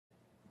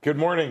Good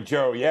morning,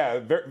 Joe. Yeah,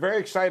 very, very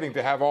exciting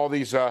to have all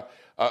these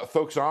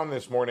folks on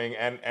this morning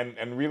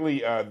and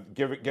really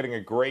getting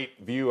a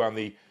great view on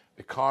the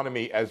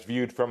economy as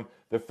viewed from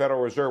the Federal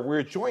Reserve.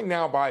 We're joined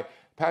now by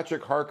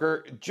Patrick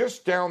Harker,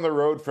 just down the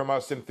road from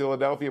us in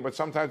Philadelphia, but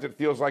sometimes it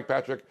feels like,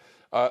 Patrick,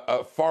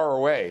 far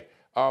away.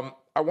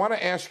 I want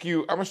to ask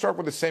you, I'm going to start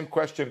with the same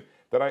question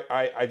that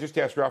I just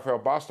asked Raphael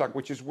Bostock,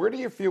 which is, where do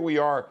you feel we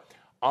are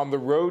on the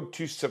road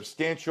to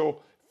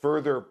substantial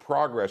further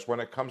progress when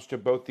it comes to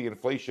both the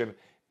inflation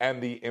and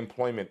the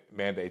employment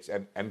mandates?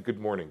 And good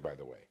morning, by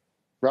the way.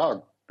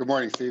 Rob, good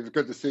morning, Steve. It's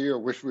good to see you. I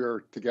wish we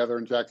were together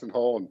in Jackson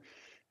Hole, and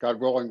God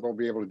willing, we'll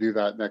be able to do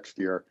that next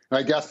year. And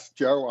I guess,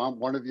 Joe, I'm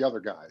one of the other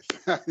guys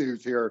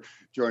who's here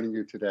joining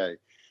you today.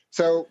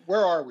 So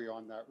where are we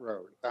on that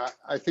road?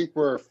 I think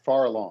we're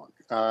far along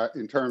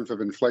in terms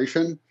of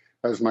inflation.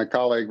 As my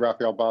colleague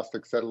Raphael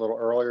Bostock said a little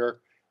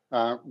earlier,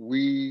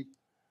 we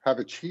have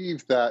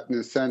achieved that in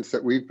the sense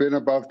that we've been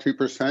above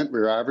 2%.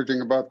 We're averaging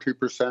above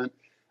 2%.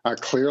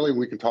 Clearly,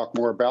 we can talk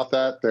more about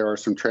that. There are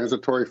some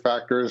transitory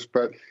factors,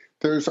 but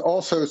there's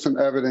also some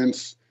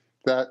evidence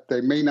that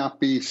they may not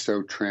be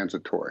so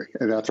transitory,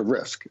 and that's a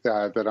risk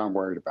that I'm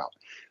worried about.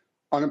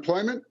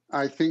 Unemployment,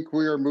 I think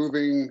we are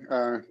moving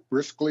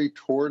briskly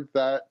toward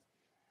that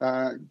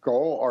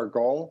goal, our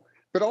goal.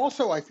 But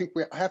also, I think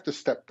I have to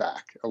step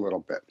back a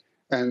little bit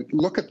and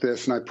look at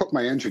this, and I put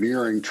my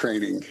engineering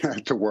training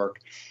to work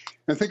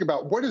and think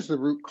about what is the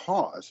root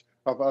cause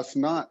of us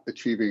not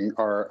achieving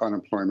our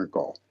unemployment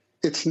goal.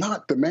 It's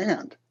not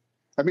demand.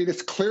 I mean,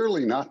 it's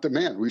clearly not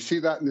demand. We see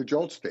that in the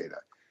JOLTS data.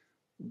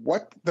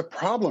 What the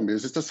problem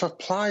is, it's a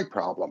supply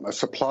problem, a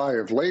supply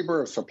of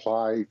labor, a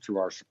supply through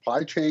our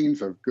supply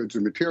chains of goods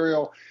and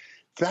material.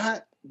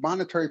 That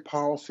monetary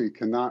policy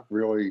cannot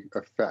really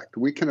affect.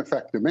 We can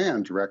affect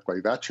demand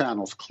directly. That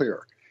channel's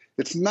clear.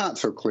 It's not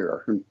so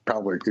clear, and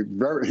probably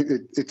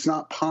it's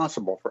not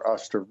possible for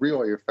us to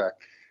really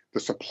affect the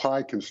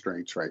supply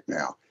constraints right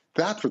now.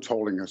 That's what's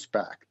holding us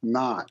back,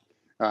 not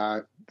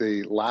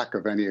the lack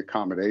of any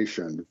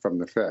accommodation from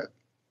the Fed.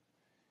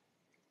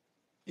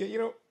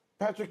 Yeah,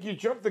 Patrick, you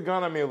jumped the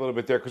gun on me a little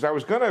bit there, because I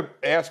was going to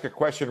ask a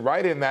question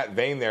right in that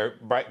vein there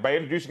by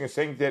introducing and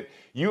saying that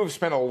you have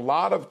spent a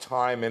lot of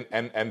time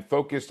and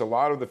focused a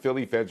lot of the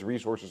Philly Fed's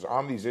resources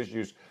on these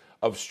issues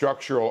of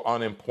structural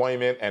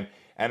unemployment and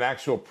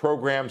actual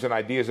programs and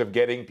ideas of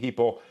getting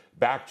people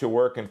back to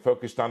work and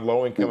focused on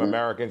low-income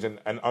Americans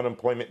and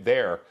unemployment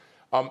there.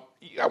 I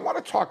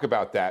want to talk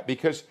about that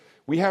because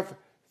we have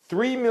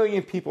 3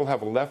 million people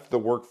have left the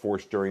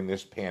workforce during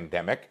this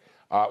pandemic.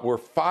 We're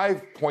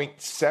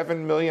 5.7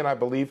 million, I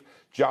believe,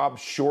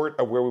 jobs short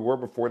of where we were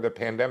before the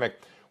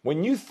pandemic.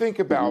 When you think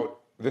about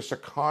this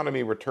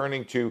economy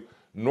returning to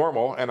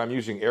normal, and I'm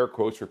using air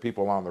quotes for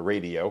people on the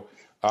radio,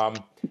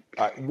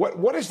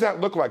 what does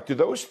that look like? Do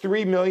those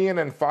 3 million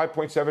and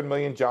 5.7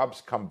 million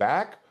jobs come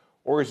back,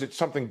 or is it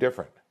something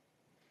different?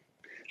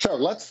 So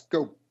let's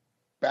go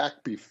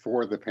back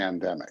before the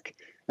pandemic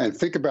and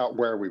think about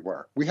where we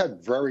were. We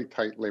had very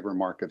tight labor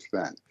markets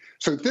then.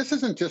 So this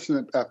isn't just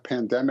a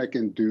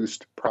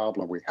pandemic-induced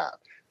problem we have.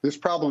 This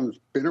problem's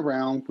been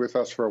around with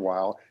us for a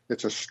while.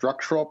 It's a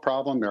structural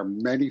problem. There are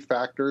many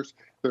factors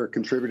that are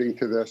contributing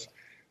to this.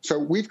 So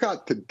we've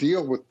got to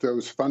deal with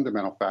those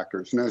fundamental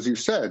factors. And as you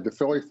said, the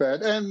Philly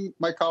Fed and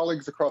my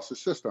colleagues across the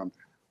system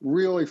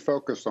really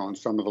focus on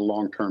some of the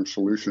long-term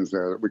solutions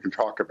there that we can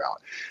talk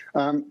about.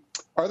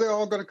 Are they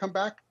all going to come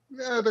back?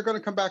 Yeah, they're going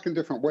to come back in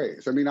different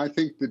ways. I mean, I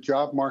think the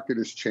job market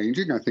is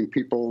changing. I think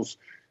people's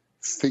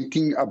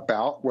thinking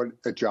about what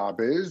a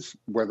job is,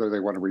 whether they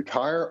want to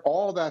retire,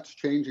 all that's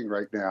changing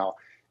right now.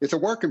 It's a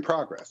work in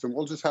progress, and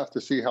we'll just have to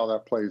see how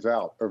that plays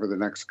out over the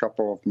next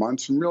couple of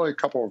months and really a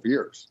couple of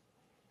years.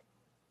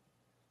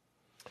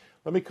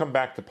 Let me come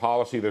back to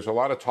policy. There's a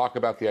lot of talk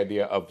about the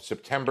idea of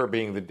September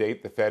being the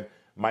date the Fed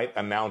might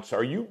announce.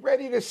 Are you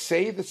ready to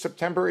say that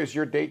September is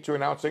your date to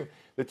announcing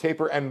the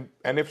taper? And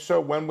if so,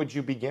 when would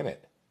you begin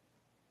it?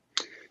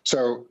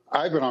 So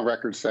I've been on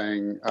record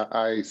saying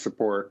I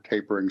support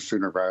tapering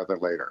sooner rather than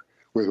later,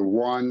 with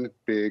one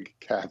big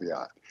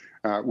caveat,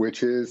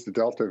 which is the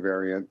Delta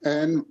variant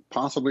and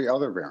possibly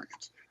other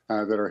variants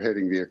that are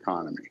hitting the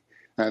economy.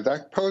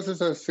 That poses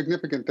a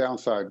significant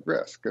downside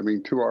risk,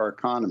 to our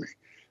economy.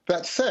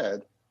 That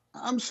said,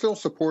 I'm still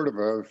supportive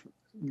of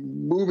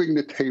moving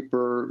the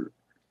taper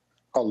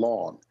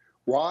along.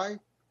 Why?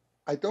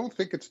 I don't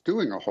think it's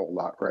doing a whole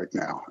lot right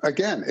now.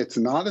 Again, it's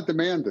not a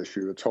demand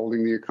issue that's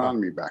holding the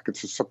economy back.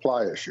 It's a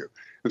supply issue.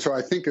 And so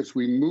I think as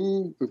we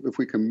move, if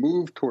we can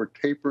move toward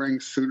tapering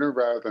sooner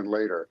rather than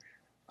later,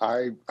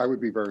 I would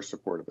be very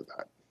supportive of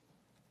that.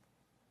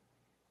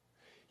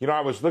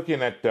 I was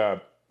looking at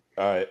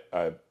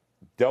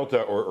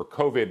Delta or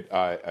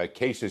COVID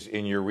cases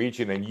in your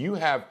region, and you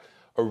have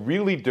a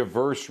really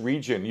diverse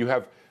region. You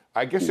have,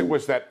 I guess it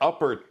was that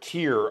upper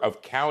tier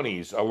of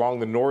counties along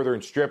the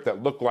northern strip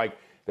that look like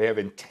they have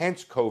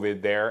intense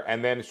COVID there,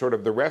 and then sort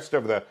of the rest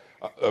of the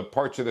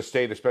parts of the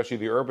state, especially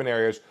the urban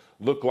areas,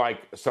 look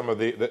like some of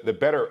the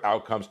better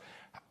outcomes.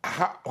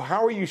 How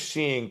are you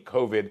seeing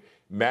COVID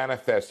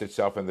manifest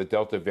itself in the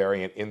Delta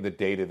variant in the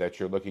data that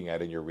you're looking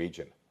at in your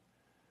region?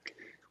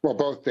 Well,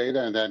 both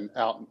data and then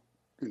out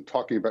in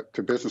talking about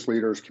to business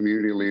leaders,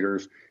 community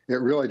leaders,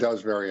 it really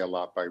does vary a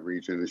lot by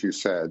region, as you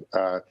said.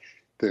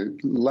 The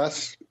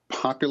less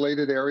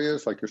populated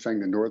areas, like you're saying,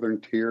 the northern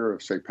tier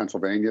of, say,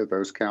 Pennsylvania,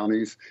 those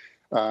counties,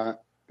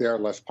 they are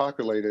less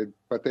populated,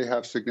 but they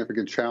have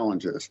significant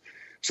challenges.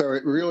 So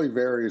it really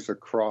varies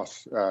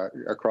across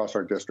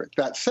our district.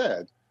 That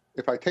said,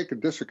 if I take a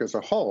district as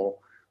a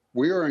whole,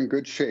 we are in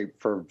good shape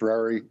for a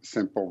very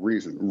simple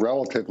reason,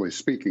 relatively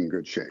speaking,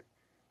 good shape.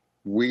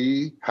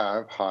 We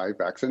have high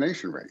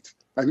vaccination rates.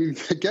 I mean,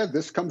 again,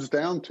 this comes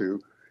down to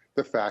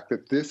the fact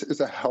that this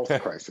is a health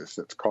crisis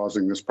that's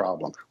causing this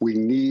problem. We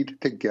need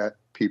to get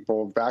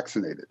people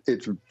vaccinated.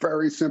 It's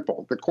very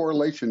simple. The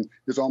correlation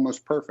is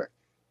almost perfect.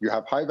 You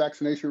have high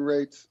vaccination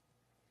rates,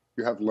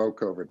 you have low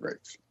COVID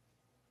rates.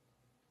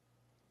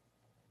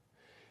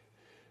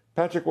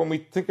 Patrick, when we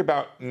think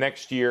about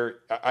next year,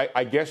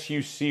 I guess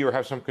you see or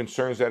have some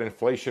concerns that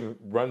inflation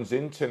runs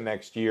into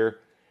next year.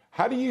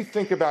 How do you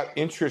think about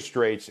interest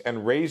rates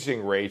and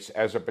raising rates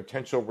as a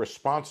potential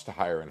response to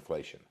higher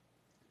inflation?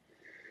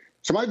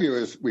 So my view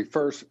is we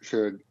first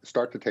should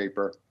start to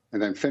taper and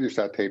then finish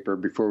that taper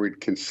before we'd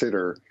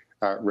consider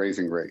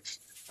raising rates.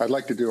 I'd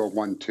like to do a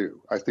 1-2.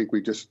 I think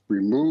we just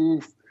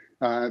remove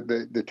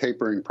the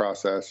tapering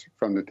process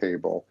from the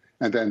table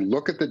and then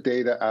look at the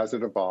data as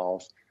it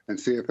evolves and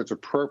see if it's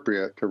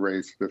appropriate to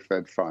raise the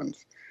Fed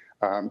funds.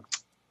 I'm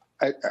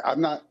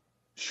not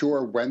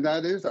sure when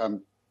that is. I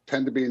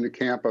tend to be in the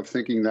camp of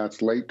thinking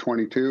that's late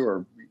 22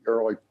 or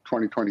early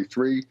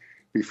 2023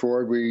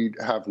 before we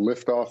have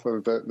liftoff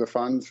of the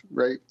funds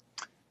rate.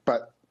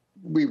 But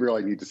we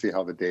really need to see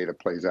how the data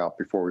plays out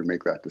before we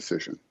make that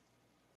decision.